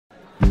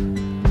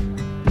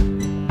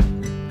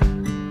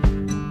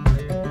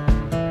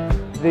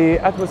The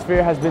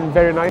atmosphere has been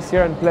very nice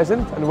here and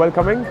pleasant and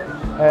welcoming,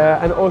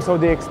 and also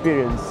the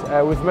experience.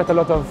 We've met a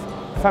lot of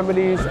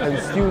families and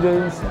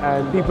students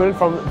and people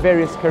from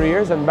various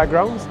careers and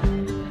backgrounds.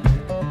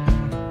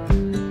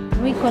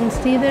 We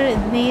consider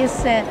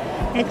this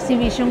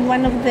exhibition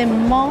one of the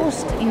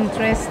most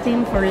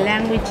interesting for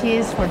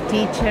languages, for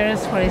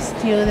teachers, for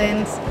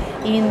students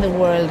in the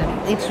world.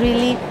 It's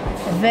really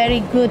a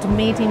very good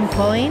meeting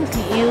point.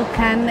 You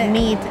can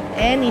meet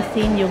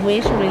anything you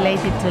wish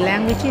related to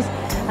languages,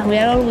 and we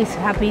are always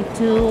happy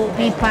to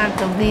be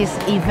part of this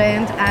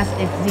event as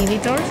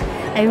exhibitors.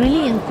 I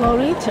really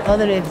encourage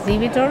other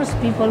exhibitors,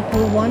 people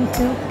who want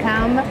to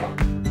come.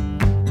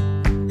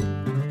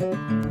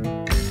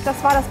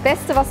 Das war das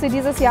Beste, was wir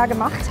dieses Jahr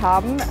gemacht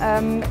haben.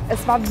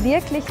 Es war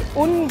wirklich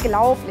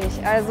unglaublich.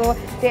 Also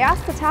der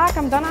erste Tag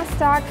am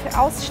Donnerstag,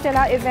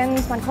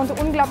 Aussteller-Event, man konnte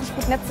unglaublich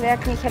gut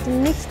netzwerken. Ich hätte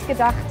nicht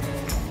gedacht,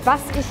 was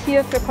ich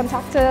hier für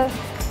Kontakte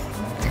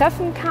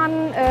treffen kann,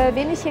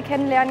 wen ich hier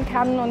kennenlernen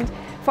kann. Und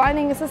vor allen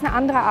Dingen ist es eine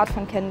andere Art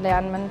von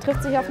Kennenlernen. Man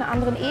trifft sich auf einer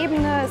anderen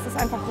Ebene. Es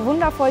ist einfach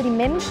wundervoll, die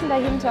Menschen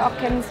dahinter auch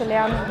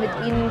kennenzulernen und mit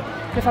ihnen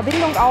eine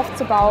Verbindung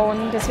aufzubauen.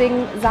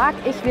 Deswegen sage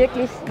ich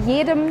wirklich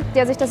jedem,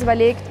 der sich das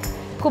überlegt,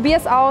 probier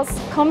es aus,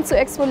 komm zu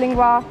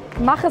EXPOLINGUA,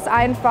 mach es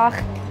einfach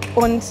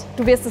und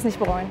du wirst es nicht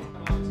bereuen.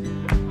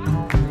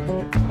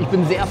 Ich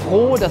bin sehr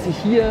froh, dass ich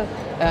hier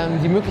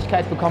die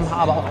Möglichkeit bekommen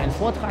habe, auch einen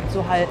Vortrag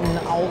zu halten,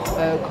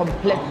 auch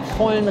komplett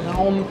vollen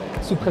Raum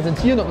zu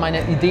präsentieren und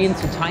meine Ideen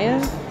zu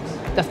teilen.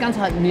 Das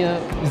Ganze hat mir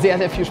sehr,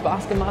 sehr viel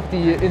Spaß gemacht.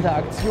 Die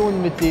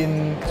Interaktion mit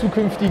den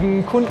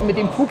zukünftigen Kunden, mit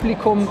dem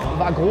Publikum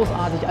war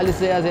großartig. Alles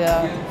sehr,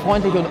 sehr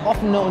freundliche und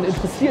offene und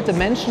interessierte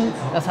Menschen.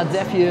 Das hat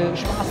sehr viel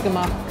Spaß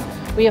gemacht.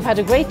 We have had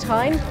a great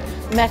time,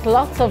 met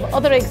lots of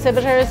other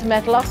exhibitors,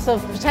 met lots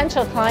of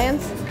potential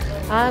clients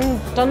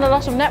and done a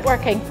lot of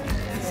networking.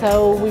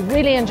 So we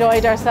really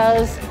enjoyed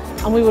ourselves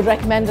and we would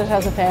recommend it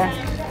as a fair.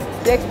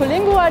 Die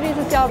EXPOLINGUA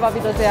dieses Jahr war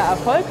wieder sehr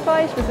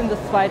erfolgreich. Wir sind das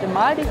zweite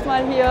Mal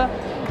diesmal hier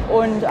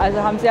und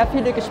also haben sehr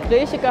viele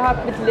Gespräche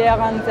gehabt mit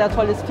Lehrern, sehr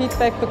tolles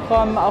Feedback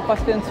bekommen, auch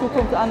was wir in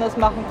Zukunft anders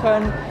machen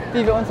können,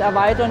 wie wir uns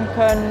erweitern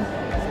können.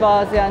 Es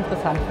war sehr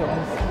interessant für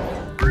uns.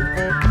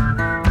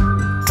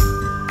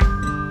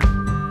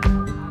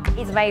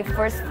 It's my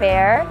first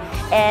fair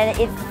and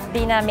it's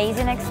been an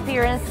amazing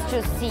experience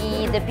to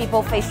see the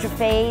people face to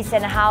face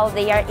and how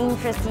they are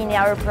interested in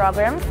our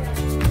programs.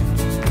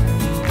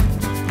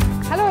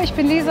 Hallo, ich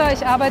bin Lisa,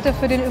 ich arbeite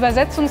für den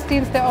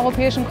Übersetzungsdienst der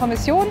Europäischen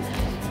Kommission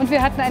und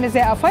wir hatten eine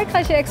sehr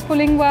erfolgreiche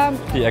EXPOLINGUA.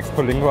 Die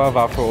EXPOLINGUA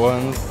war für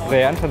uns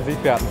sehr intensiv,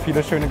 wir hatten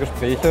viele schöne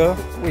Gespräche.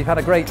 We've had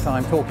a great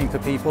time talking to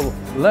people,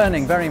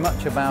 learning very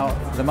much about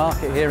the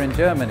market here in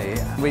Germany.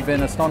 We've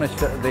been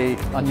astonished at the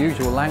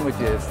unusual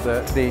languages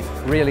that the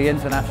really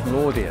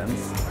international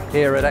audience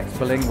here at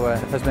EXPOLINGUA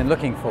has been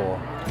looking for.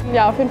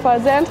 Ja, auf jeden Fall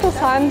sehr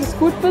interessant, ist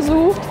gut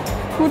besucht,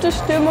 gute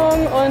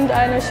Stimmung und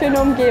eine schöne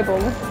Umgebung.